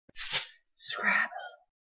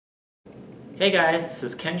Scrabble. Hey guys, this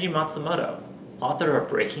is Kenji Matsumoto, author of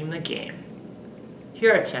Breaking the Game.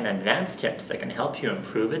 Here are 10 advanced tips that can help you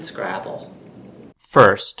improve at Scrabble.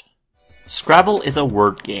 First, Scrabble is a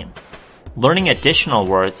word game. Learning additional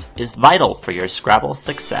words is vital for your Scrabble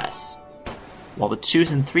success. While the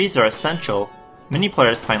 2s and 3s are essential, many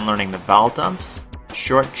players find learning the vowel dumps,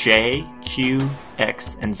 short J, Q,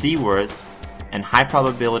 X, and Z words, and high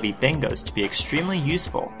probability bingos to be extremely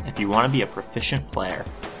useful if you want to be a proficient player.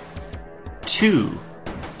 2.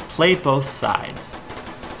 Play both sides.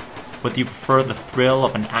 Whether you prefer the thrill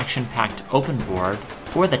of an action-packed open board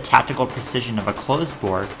or the tactical precision of a closed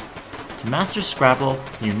board, to master Scrabble,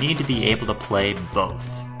 you need to be able to play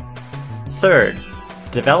both. Third,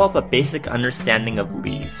 develop a basic understanding of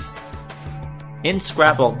leave. In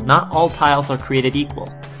Scrabble, not all tiles are created equal.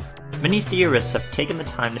 Many theorists have taken the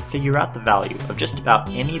time to figure out the value of just about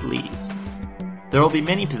any leave. There will be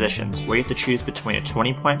many positions where you have to choose between a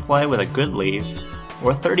 20-point play with a good leave or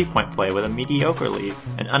a 30-point play with a mediocre leave,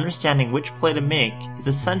 and understanding which play to make is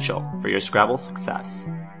essential for your Scrabble success.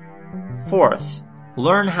 Fourth,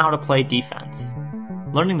 learn how to play defense.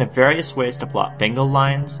 Learning the various ways to block bingo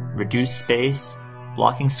lines, reduce space,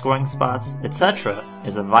 blocking scoring spots, etc.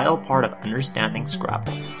 is a vital part of understanding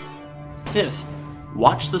Scrabble. Fifth,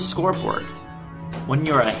 watch the scoreboard. When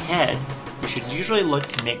you're ahead, you should usually look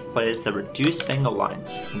to make plays that reduce bingo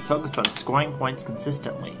lines and focus on scoring points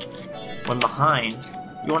consistently. When behind,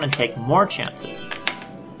 you want to take more chances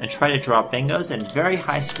and try to draw bingos and very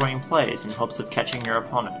high scoring plays in hopes of catching your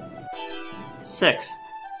opponent. Sixth,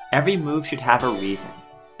 every move should have a reason.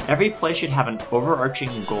 Every play should have an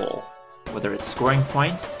overarching goal, whether it's scoring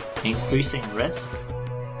points, increasing risk,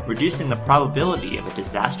 reducing the probability of a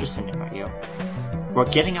disaster scenario, or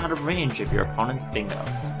getting out of range of your opponent's bingo.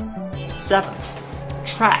 7th,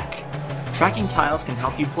 track. Tracking tiles can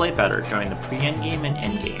help you play better during the pre-endgame and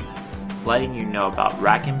endgame, letting you know about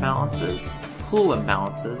rack imbalances, pool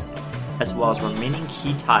imbalances, as well as remaining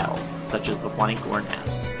key tiles such as the blank or an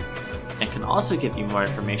S, and can also give you more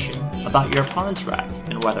information about your opponent's rack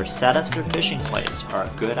and whether setups or fishing plays are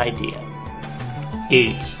a good idea.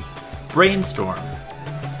 8. Brainstorm.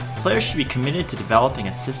 Players should be committed to developing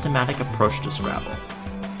a systematic approach to Scrabble,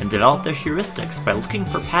 and develop their heuristics by looking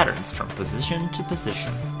for patterns from position to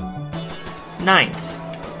position. 9th.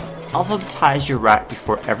 Alphabetize your rack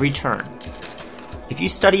before every turn. If you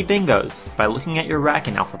study bingos by looking at your rack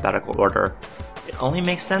in alphabetical order, it only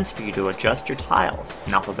makes sense for you to adjust your tiles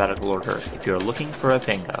in alphabetical order if you are looking for a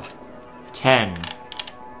bingo. 10.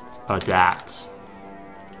 Adapt.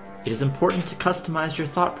 It is important to customize your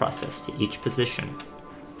thought process to each position,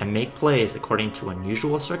 and make plays according to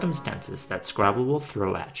unusual circumstances that Scrabble will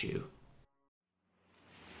throw at you.